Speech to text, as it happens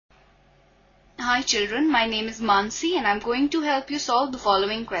Hi children, my name is Mansi and I'm going to help you solve the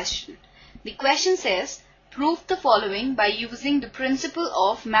following question. The question says, prove the following by using the principle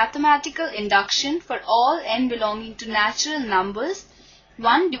of mathematical induction for all n belonging to natural numbers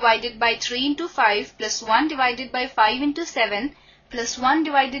 1 divided by 3 into 5 plus 1 divided by 5 into 7 plus 1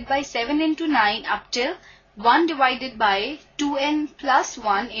 divided by 7 into 9 up till 1 divided by 2n plus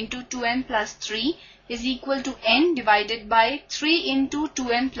 1 into 2n plus 3 is equal to n divided by 3 into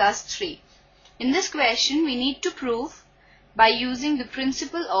 2n plus 3. In this question, we need to prove by using the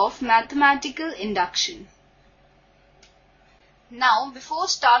principle of mathematical induction. Now, before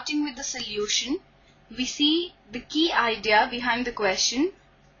starting with the solution, we see the key idea behind the question.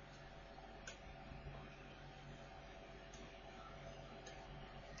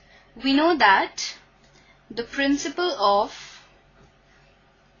 We know that the principle of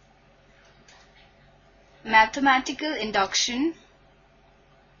mathematical induction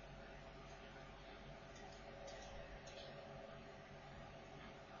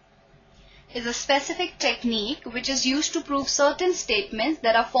is a specific technique which is used to prove certain statements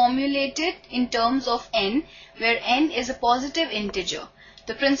that are formulated in terms of n, where n is a positive integer.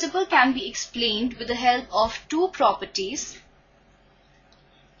 The principle can be explained with the help of two properties.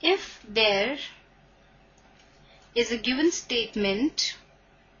 If there is a given statement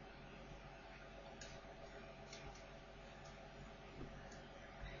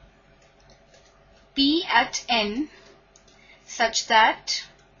p at n such that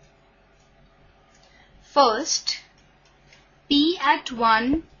first, p at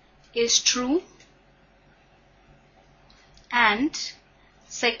 1 is true, and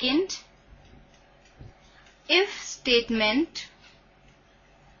second, if statement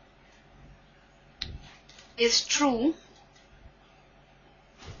is true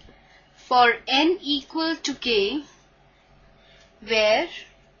for n equal to k, where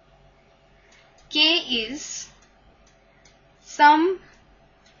k is some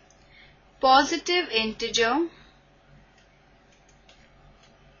positive integer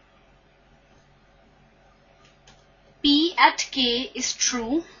p at k is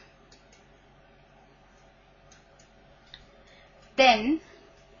true, then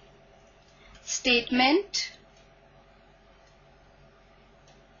statement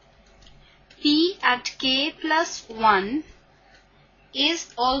p at k plus 1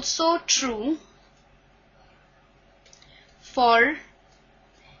 is also true for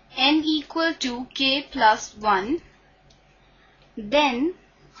n equal to k plus 1, then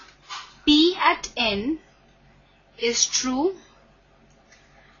p at n is true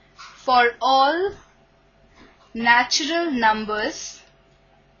for all natural numbers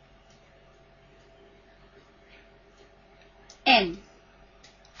n.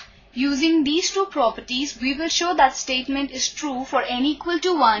 Using these two properties, we will show that statement is true for n equal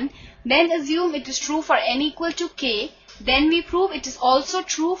to 1, then assume it is true for n equal to k, then we prove it is also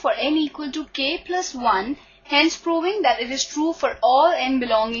true for n equal to k plus 1, hence proving that it is true for all n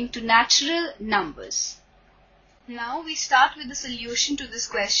belonging to natural numbers. Now we start with the solution to this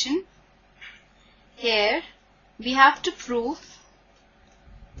question. Here we have to prove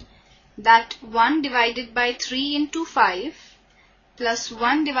that 1 divided by 3 into 5 plus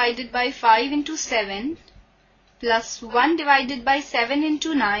 1 divided by 5 into 7 plus 1 divided by 7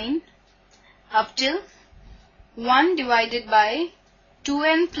 into 9 up till 1 divided by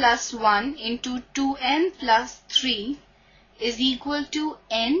 2n plus 1 into 2n plus 3 is equal to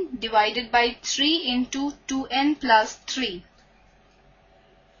n divided by 3 into 2n plus 3.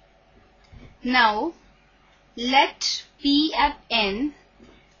 Now, let p at n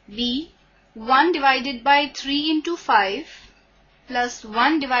be 1 divided by 3 into 5 plus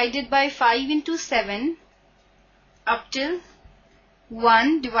 1 divided by 5 into 7 up till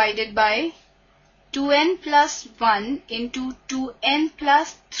 1 divided by 2n plus 1 into 2n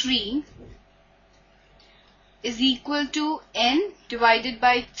plus 3 is equal to n divided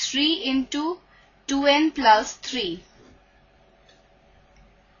by 3 into 2n plus 3.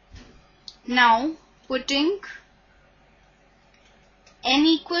 Now, putting n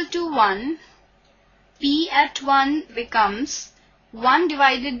equal to 1, p at 1 becomes 1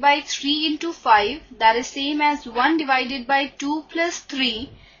 divided by 3 into 5, that is same as 1 divided by 2 plus 3,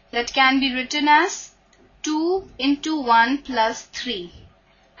 that can be written as 2 into 1 plus 3.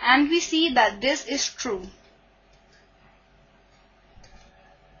 And we see that this is true.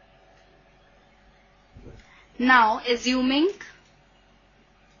 Now, assuming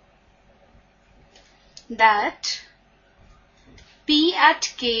that p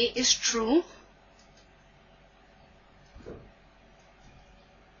at k is true,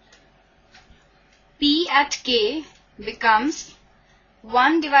 p at k becomes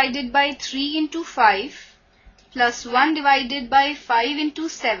 1 divided by 3 into 5 plus 1 divided by 5 into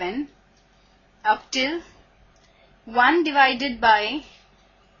 7 up till 1 divided by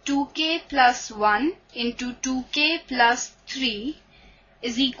 2k plus 1 into 2k plus 3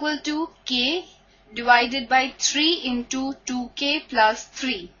 is equal to k divided by 3 into 2k plus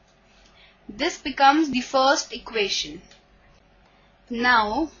 3. This becomes the first equation.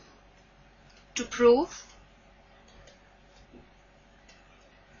 Now, to prove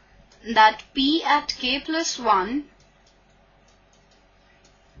that p at k plus 1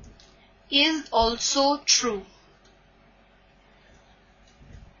 is also true,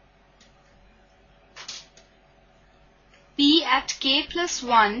 p at k plus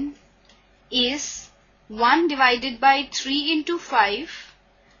 1 is 1 divided by 3 into 5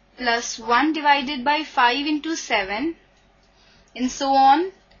 plus 1 divided by 5 into 7 and so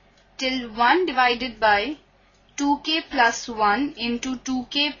on till 1 divided by 2k plus 1 into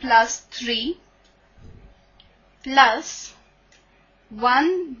 2k plus 3 plus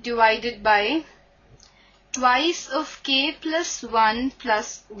 1 divided by twice of k plus 1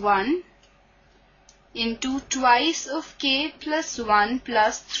 plus 1 into twice of k plus 1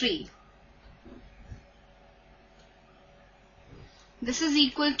 plus 3. This is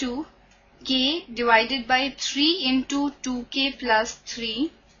equal to k divided by 3 into 2k plus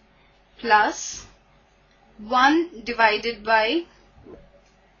 3 plus 1 divided by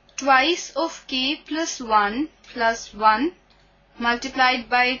twice of k plus 1 plus 1 multiplied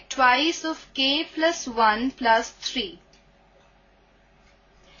by twice of k plus 1 plus 3.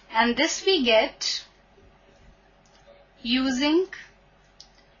 And this we get using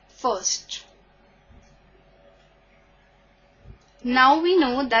first. Now we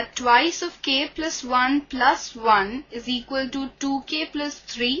know that twice of k plus 1 plus 1 is equal to 2k plus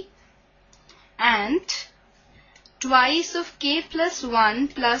 3 and twice of k plus 1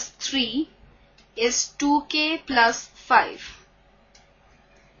 plus 3 is 2k plus 5.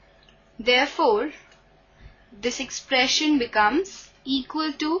 Therefore, this expression becomes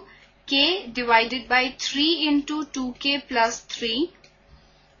equal to k divided by 3 into 2k plus 3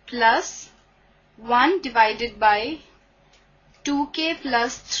 plus 1 divided by 2k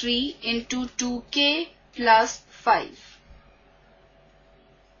plus 3 into 2k plus 5.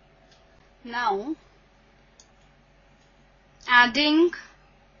 Now, adding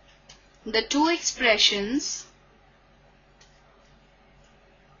the two expressions,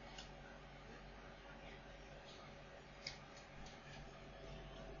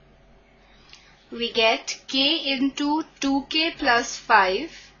 we get k into 2k plus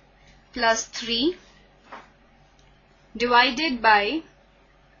 5 plus 3 divided by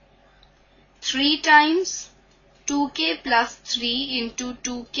 3 times 2k plus 3 into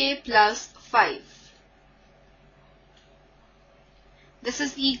 2k plus 5. This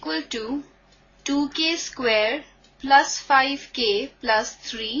is equal to 2k square plus 5k plus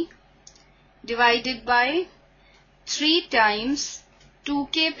 3 divided by 3 times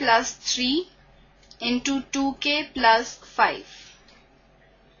 2k plus 3 into 2k plus 5.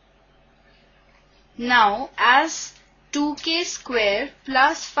 Now, as 2k square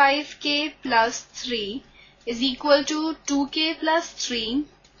plus 5k plus 3 is equal to 2k plus 3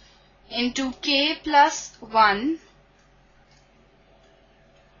 into k plus 1.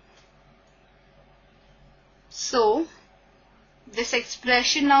 So, this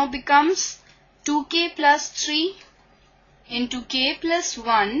expression now becomes 2k plus 3 into k plus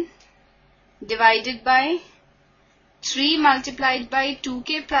 1 divided by 3 multiplied by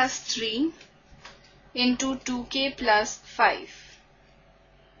 2k plus 3 into 2k plus 5.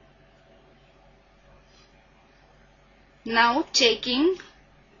 Now taking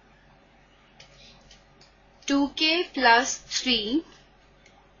 2k plus 3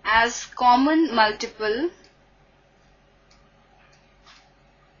 as common multiple,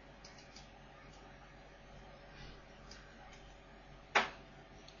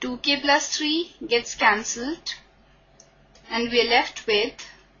 k plus 3 gets cancelled and we are left with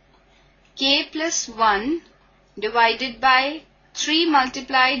k plus 1 divided by 3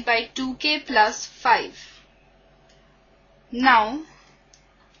 multiplied by 2k plus 5. Now,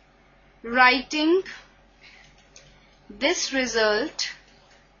 writing this result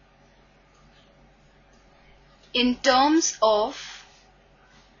in terms of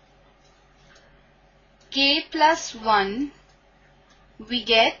k plus 1, we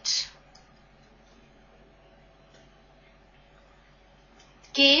get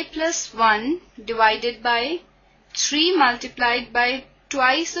k plus 1 divided by 3 multiplied by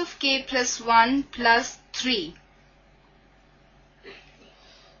twice of k plus 1 plus 3.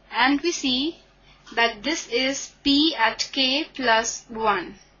 And we see that this is P at k plus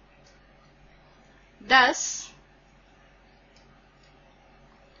 1. Thus,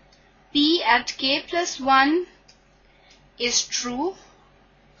 P at k plus 1 is true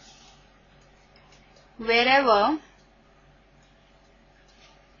wherever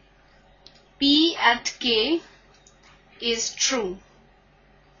P at k is true.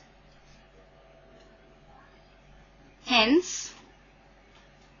 Hence,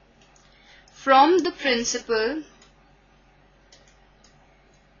 from the principle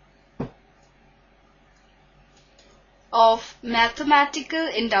of mathematical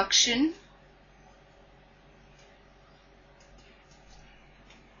induction,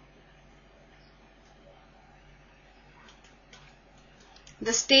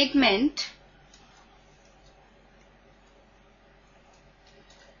 the statement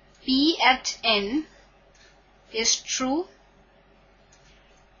P at n is true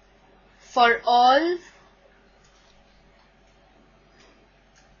for all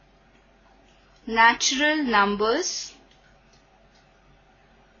natural numbers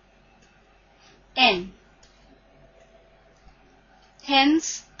n.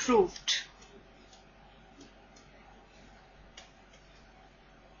 Hence proved.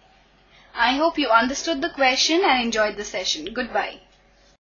 I hope you understood the question and enjoyed the session. Goodbye.